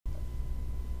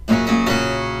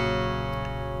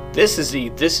This is the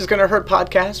This Is Gonna Hurt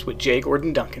podcast with Jay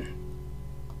Gordon Duncan.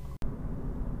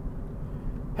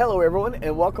 Hello everyone,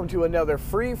 and welcome to another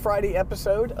free Friday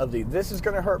episode of the This Is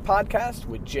Gonna Hurt podcast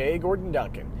with Jay Gordon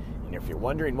Duncan. And if you're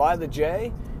wondering why the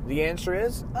J, the answer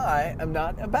is I am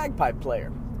not a bagpipe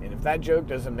player. And if that joke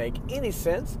doesn't make any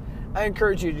sense, I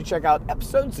encourage you to check out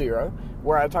episode 0,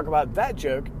 where I talk about that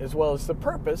joke as well as the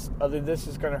purpose of the This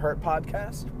Is Gonna Hurt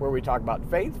podcast, where we talk about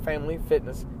faith, family,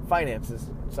 fitness, finances,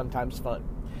 and sometimes fun.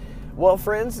 Well,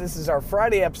 friends, this is our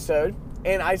Friday episode,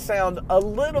 and I sound a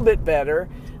little bit better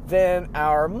than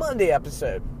our Monday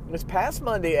episode. This past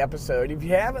Monday episode, if you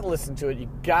haven't listened to it, you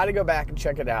got to go back and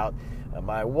check it out.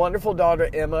 My wonderful daughter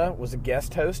Emma was a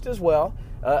guest host as well,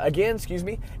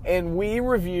 and we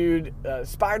reviewed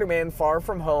Spider-Man Far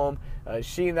From Home.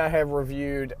 She and I have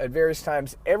reviewed at various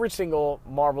times every single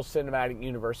Marvel Cinematic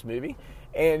Universe movie,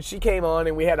 and she came on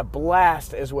and we had a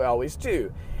blast as we always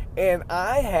do. And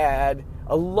I had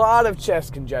a lot of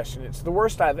chest congestion. It's the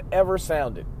worst I've ever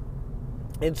sounded.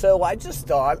 And so I just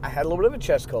thought I had a little bit of a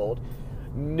chest cold.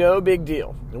 No big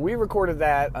deal. And we recorded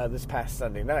that this past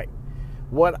Sunday night.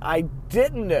 What I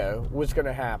didn't know was going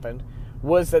to happen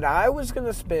was that I was going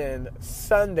to spend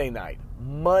Sunday night,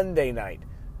 Monday night,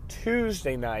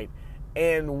 Tuesday night,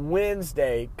 and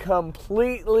Wednesday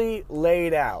completely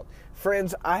laid out.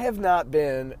 Friends, I have not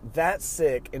been that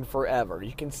sick in forever.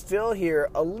 You can still hear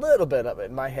a little bit of it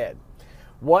in my head.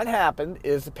 What happened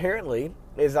is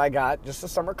I got just a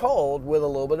summer cold with a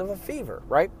little bit of a fever,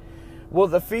 right? Well,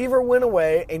 the fever went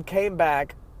away and came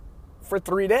back for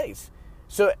 3 days.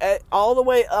 So all the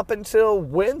way up until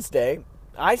Wednesday,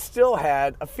 I still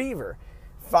had a fever.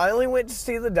 Finally went to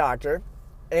see the doctor,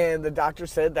 and the doctor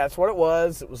said that's what it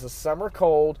was. It was a summer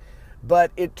cold, but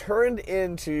it turned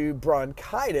into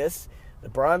bronchitis. The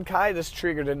bronchitis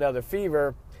triggered another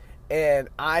fever, and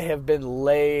I have been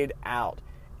laid out.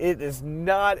 It is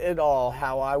not at all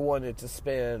how I wanted to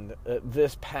spend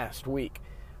this past week.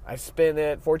 I spent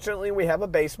it, fortunately we have a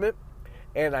basement,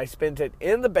 and I spent it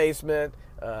in the basement.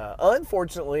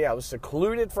 Unfortunately, I was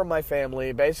secluded from my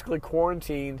family, basically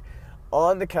quarantined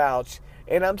on the couch.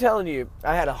 And I'm telling you,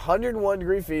 I had a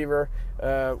 101-degree fever,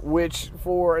 which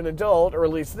for an adult, or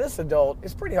at least this adult,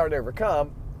 is pretty hard to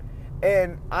overcome.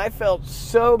 And I felt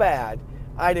so bad.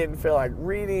 I didn't feel like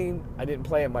reading. I didn't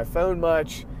play on my phone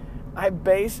much. I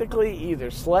basically either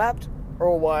slept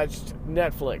or watched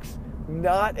Netflix.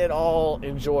 Not at all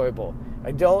enjoyable.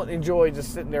 I don't enjoy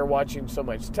just sitting there watching so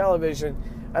much television.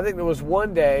 I think there was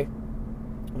one day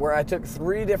where I took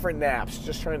 3 different naps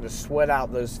just trying to sweat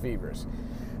out those fevers.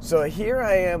 So here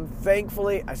I am.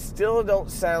 Thankfully, I still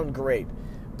don't sound great.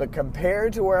 But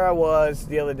compared to where I was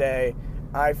the other day,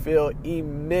 I feel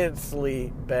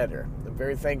immensely better. I'm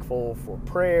very thankful for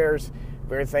prayers.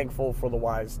 Very thankful for the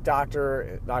wise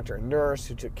doctor and nurse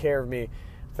who took care of me.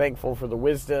 Thankful for the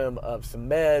wisdom of some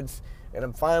meds. And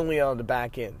I'm finally on the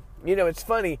back end. You know, it's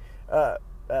funny.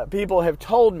 People have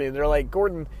told me, they're like,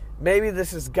 Gordon, maybe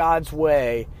this is God's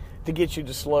way to get you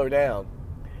to slow down.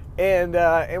 And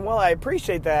while I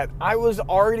appreciate that, I was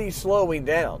already slowing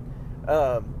down.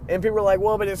 And people were like,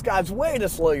 well, but it's God's way to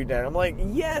slow you down. I'm like,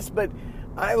 yes, but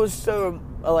I was so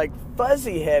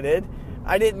fuzzy-headed,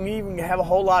 I didn't even have a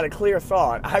whole lot of clear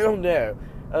thought. I don't know.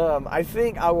 I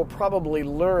think I will probably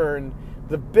learn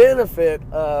the benefit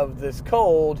of this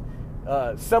cold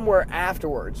somewhere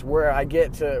afterwards, where I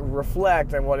get to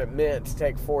reflect on what it meant to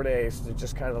take 4 days to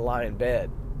just kind of lie in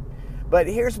bed. But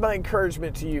here's my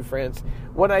encouragement to you, friends.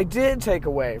 What I did take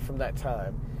away from that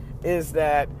time is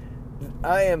that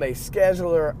I am a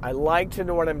scheduler. I like to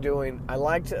know what I'm doing. I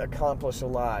like to accomplish a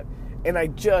lot. And I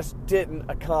just didn't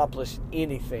accomplish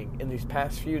anything in these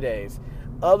past few days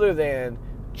other than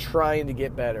trying to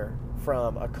get better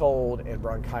from a cold and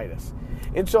bronchitis.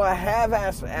 And so I have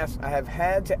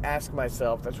had to ask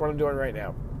myself, that's what I'm doing right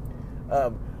now,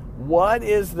 what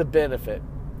is the benefit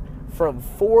from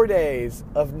 4 days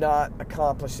of not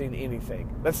accomplishing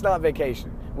anything? That's not vacation.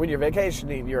 When you're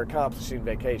vacationing, you're accomplishing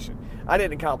vacation. I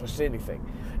didn't accomplish anything.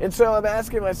 And so I'm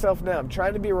asking myself now, I'm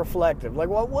trying to be reflective. Like,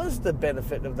 what was the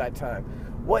benefit of that time?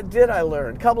 What did I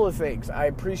learn? A couple of things. I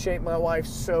appreciate my wife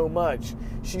so much.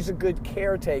 She's a good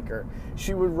caretaker.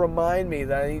 She would remind me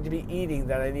that I need to be eating,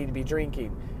 that I need to be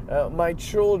drinking. My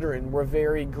children were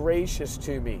very gracious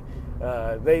to me.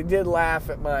 They did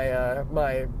laugh at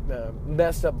my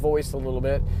messed up voice a little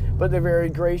bit, but they're very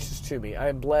gracious to me. I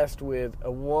am blessed with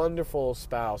a wonderful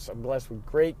spouse. I'm blessed with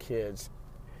great kids.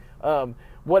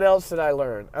 What else did I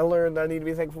learn? I learned that I need to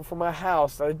be thankful for my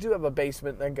house, that I do have a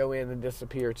basement that I go in and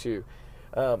disappear to.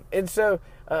 And so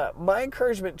my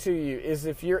encouragement to you is,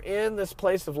 if you're in this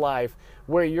place of life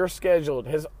where your schedule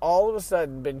has all of a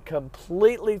sudden been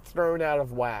completely thrown out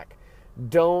of whack,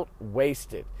 don't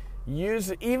waste it. Use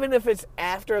it, even if it's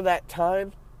after that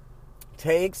time.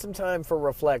 Take some time for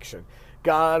reflection.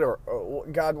 God,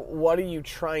 what are you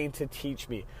trying to teach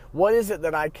me? What is it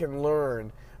that I can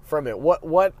learn from it?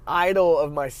 What idol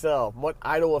of myself, what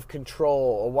idol of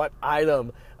control, or what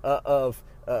item of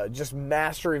just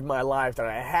mastery of my life that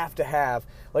I have to have?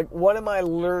 Like, what am I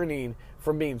learning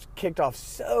from being kicked off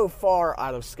so far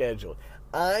out of schedule?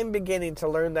 I'm beginning to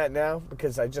learn that now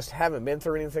because I just haven't been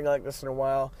through anything like this in a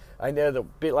while. I know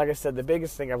that, like I said, the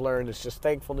biggest thing I've learned is just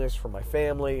thankfulness for my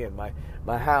family and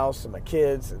my house and my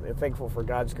kids, and thankful for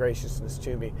God's graciousness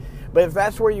to me. But if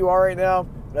that's where you are right now,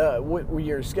 where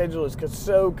your schedule is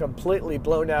so completely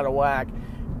blown out of whack,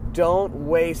 don't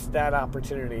waste that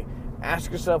opportunity.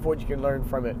 Ask yourself what you can learn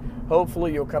from it.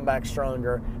 Hopefully you'll come back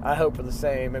stronger. I hope for the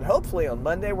same. And hopefully on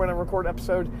Monday when I record an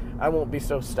episode, I won't be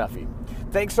so stuffy.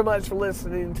 Thanks so much for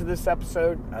listening to this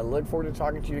episode. I look forward to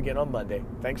talking to you again on Monday.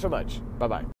 Thanks so much.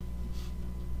 Bye-bye.